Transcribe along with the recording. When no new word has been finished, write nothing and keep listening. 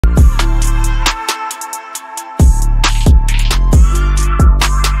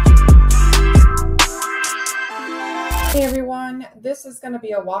everyone. This is going to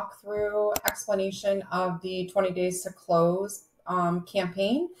be a walkthrough explanation of the 20 Days to Close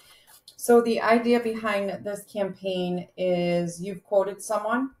campaign. So the idea behind this campaign is you've quoted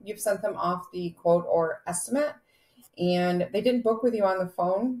someone, you've sent them off the quote or estimate, and they didn't book with you on the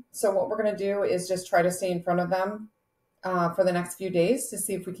phone. So what we're going to do is just try to stay in front of them for the next few days to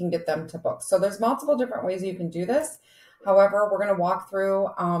see if we can get them to book. So there's multiple different ways you can do this. However, we're going to walk through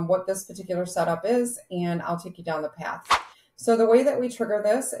what this particular setup is, and I'll take you down the path. So the way that we trigger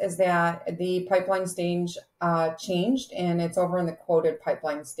this is that the pipeline stage changed, and it's over in the quoted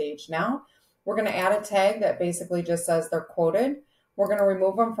pipeline stage now. We're going to add a tag that basically just says they're quoted. We're going to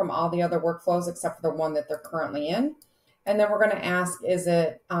remove them from all the other workflows except for the one that they're currently in. And then we're going to ask, is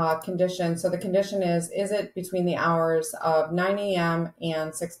it conditioned? So the condition is it between the hours of 9 a.m.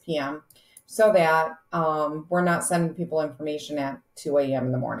 and 6 p.m.? So that we're not sending people information at 2 a.m.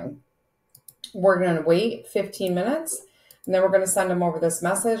 in the morning. We're going to wait 15 minutes, and then we're going to send them over this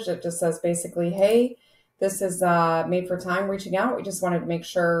message that just says basically, hey, this is made for time reaching out. We just wanted to make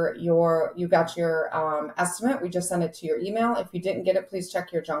sure you got your estimate. We just sent it to your email. If you didn't get it, please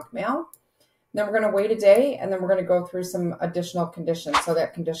check your junk mail. Then we're going to wait a day, and then we're going to go through some additional conditions. So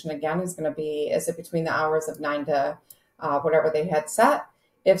that condition, again, is going to be, is it between the hours of 9 to whatever they had set?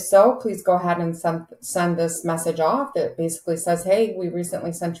 If so, please go ahead and send this message off that basically says, hey, we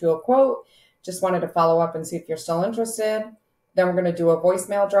recently sent you a quote. Just wanted to follow up and see if you're still interested. Then we're going to do a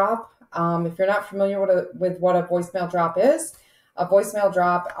voicemail drop. If you're not familiar with what a voicemail drop is, a voicemail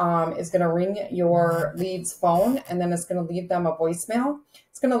drop is going to ring your lead's phone, and then it's going to leave them a voicemail.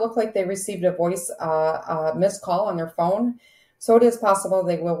 It's going to look like they received a missed call on their phone. So it is possible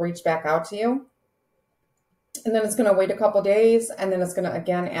they will reach back out to you. And then it's going to wait a couple days, and then it's going to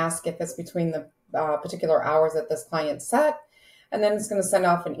again ask if it's between the particular hours that this client set. And then it's going to send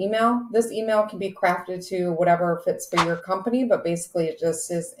off an email. This email can be crafted to whatever fits for your company, but basically it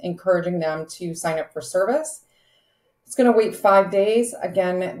just is encouraging them to sign up for service. It's going to wait 5 days.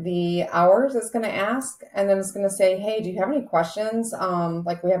 Again, the hours it's going to ask, and then it's going to say, hey, do you have any questions?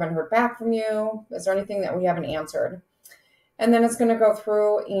 Like, we haven't heard back from you. Is there anything that we haven't answered? And then it's going to go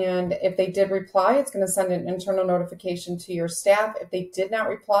through, and if they did reply, it's going to send an internal notification to your staff. If they did not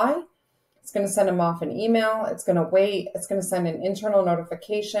reply, it's going to send them off an email. It's going to wait. It's going to send an internal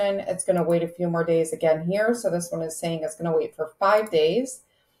notification. It's going to wait a few more days again here. So this one is saying it's going to wait for 5 days.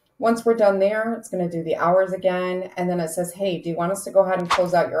 Once we're done there, it's going to do the hours again. And then it says, hey, do you want us to go ahead and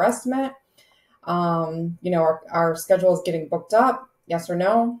close out your estimate? Our schedule is getting booked up. Yes or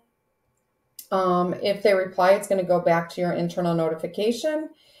no? If they reply, it's going to go back to your internal notification.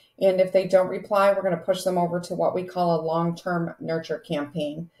 And if they don't reply, we're going to push them over to what we call a long-term nurture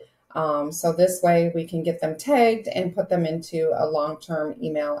campaign. So this way we can get them tagged and put them into a long-term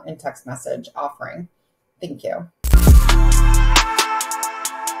email and text message offering. Thank you.